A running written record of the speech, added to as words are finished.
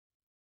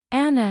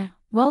Anna,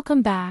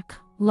 welcome back,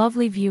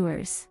 lovely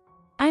viewers.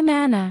 I'm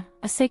Anna,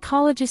 a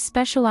psychologist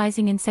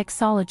specializing in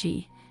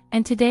sexology,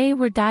 and today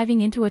we're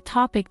diving into a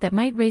topic that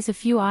might raise a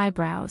few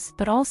eyebrows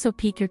but also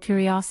pique your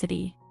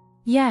curiosity.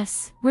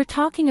 Yes, we're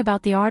talking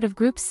about the art of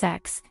group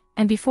sex,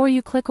 and before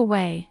you click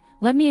away,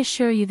 let me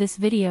assure you this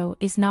video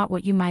is not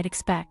what you might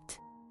expect.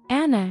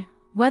 Anna,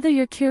 whether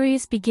you're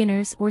curious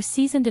beginners or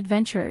seasoned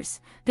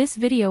adventurers, this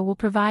video will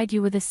provide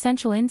you with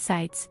essential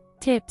insights,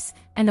 tips,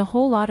 and a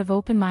whole lot of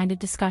open-minded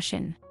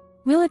discussion.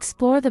 We'll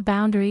explore the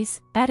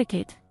boundaries,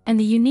 etiquette, and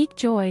the unique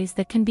joys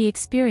that can be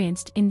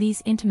experienced in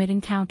these intimate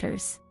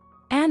encounters.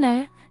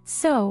 Anna,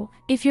 so,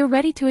 if you're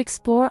ready to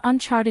explore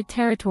uncharted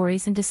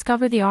territories and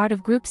discover the art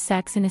of group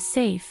sex in a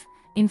safe,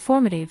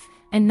 informative,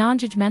 and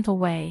non-judgmental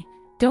way,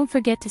 don't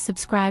forget to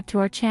subscribe to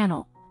our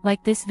channel,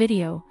 like this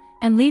video,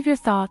 and leave your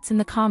thoughts in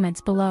the comments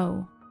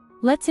below.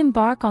 Let's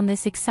embark on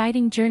this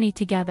exciting journey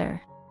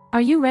together. Are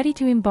you ready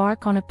to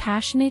embark on a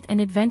passionate and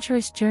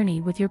adventurous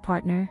journey with your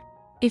partner?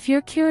 If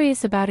you're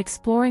curious about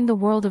exploring the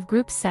world of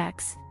group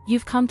sex,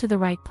 you've come to the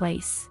right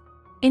place.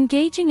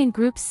 Engaging in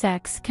group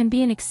sex can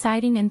be an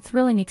exciting and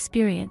thrilling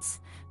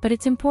experience, but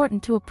it's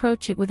important to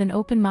approach it with an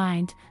open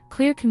mind,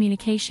 clear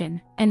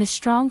communication, and a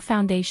strong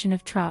foundation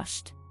of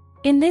trust.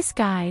 In this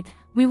guide,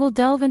 we will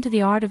delve into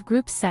the art of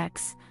group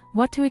sex,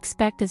 what to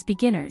expect as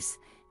beginners,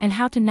 and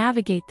how to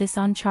navigate this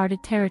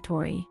uncharted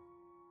territory.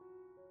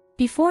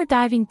 Before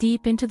diving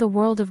deep into the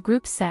world of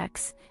group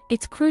sex,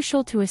 it's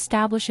crucial to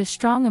establish a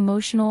strong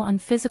emotional and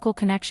physical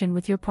connection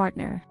with your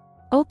partner.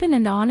 Open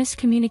and honest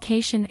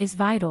communication is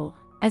vital,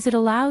 as it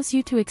allows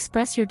you to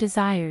express your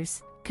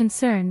desires,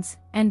 concerns,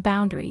 and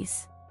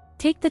boundaries.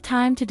 Take the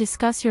time to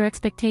discuss your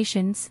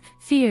expectations,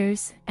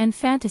 fears, and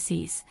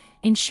fantasies,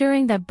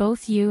 ensuring that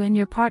both you and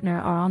your partner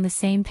are on the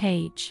same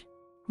page.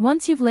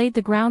 Once you've laid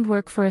the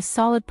groundwork for a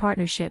solid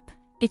partnership,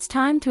 it's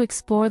time to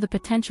explore the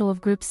potential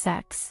of group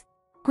sex.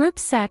 Group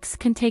sex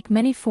can take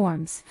many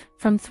forms,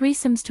 from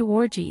threesomes to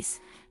orgies,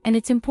 and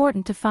it's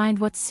important to find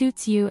what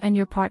suits you and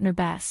your partner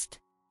best.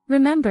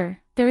 Remember,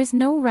 there is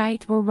no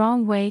right or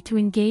wrong way to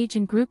engage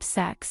in group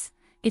sex.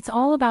 It's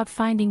all about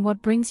finding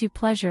what brings you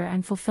pleasure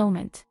and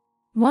fulfillment.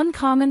 One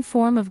common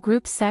form of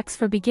group sex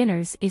for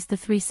beginners is the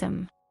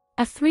threesome.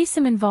 A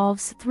threesome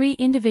involves 3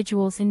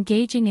 individuals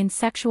engaging in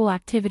sexual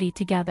activity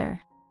together.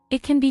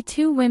 It can be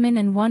 2 women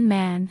and 1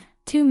 man,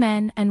 2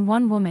 men and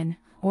 1 woman,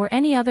 or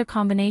any other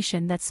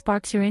combination that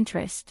sparks your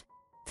interest.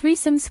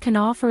 Threesomes can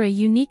offer a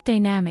unique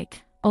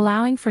dynamic,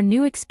 allowing for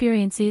new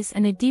experiences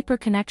and a deeper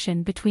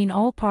connection between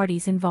all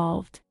parties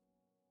involved.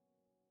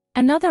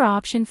 Another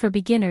option for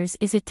beginners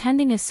is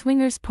attending a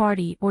swingers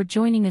party or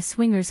joining a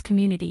swingers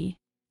community.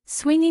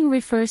 Swinging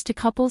refers to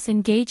couples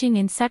engaging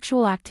in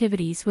sexual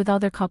activities with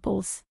other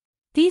couples.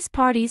 These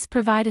parties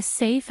provide a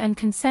safe and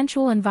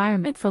consensual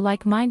environment for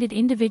like-minded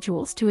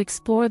individuals to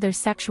explore their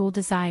sexual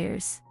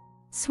desires.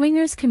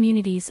 Swingers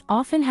communities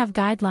often have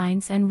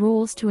guidelines and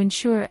rules to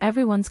ensure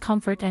everyone's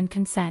comfort and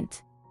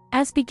consent.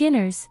 As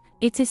beginners,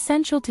 it's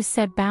essential to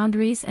set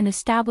boundaries and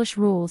establish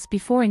rules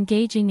before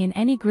engaging in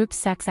any group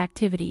sex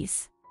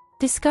activities.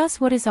 Discuss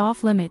what is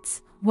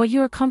off-limits, what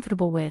you are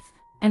comfortable with,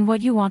 and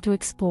what you want to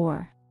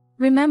explore.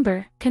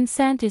 Remember,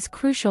 consent is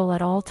crucial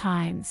at all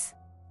times.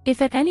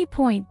 If at any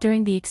point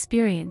during the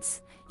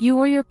experience, you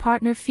or your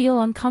partner feel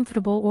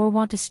uncomfortable or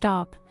want to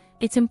stop,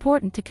 it's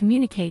important to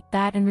communicate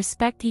that and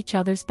respect each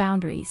other's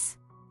boundaries.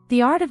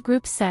 The art of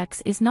group sex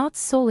is not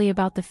solely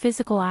about the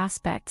physical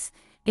aspects,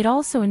 it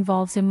also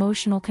involves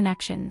emotional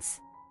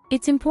connections.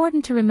 It's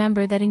important to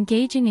remember that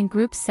engaging in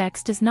group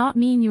sex does not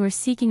mean you are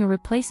seeking a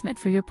replacement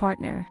for your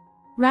partner.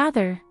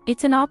 Rather,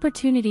 it's an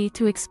opportunity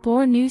to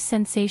explore new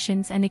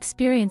sensations and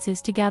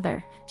experiences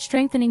together,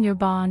 strengthening your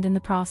bond in the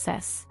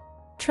process.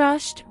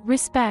 Trust,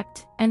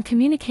 respect, and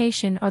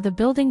communication are the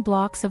building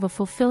blocks of a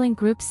fulfilling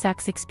group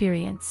sex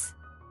experience.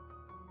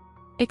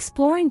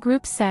 Exploring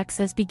group sex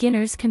as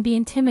beginners can be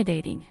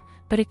intimidating,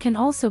 but it can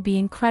also be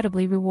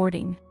incredibly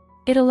rewarding.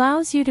 It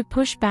allows you to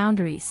push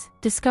boundaries,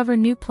 discover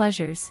new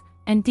pleasures,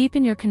 and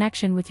deepen your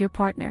connection with your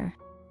partner.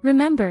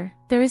 Remember,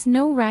 there is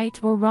no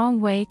right or wrong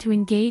way to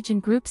engage in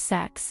group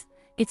sex.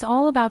 It's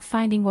all about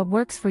finding what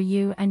works for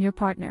you and your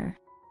partner.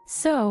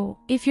 So,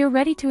 if you're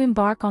ready to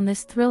embark on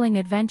this thrilling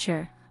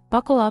adventure,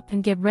 buckle up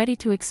and get ready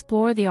to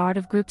explore the art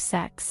of group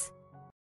sex.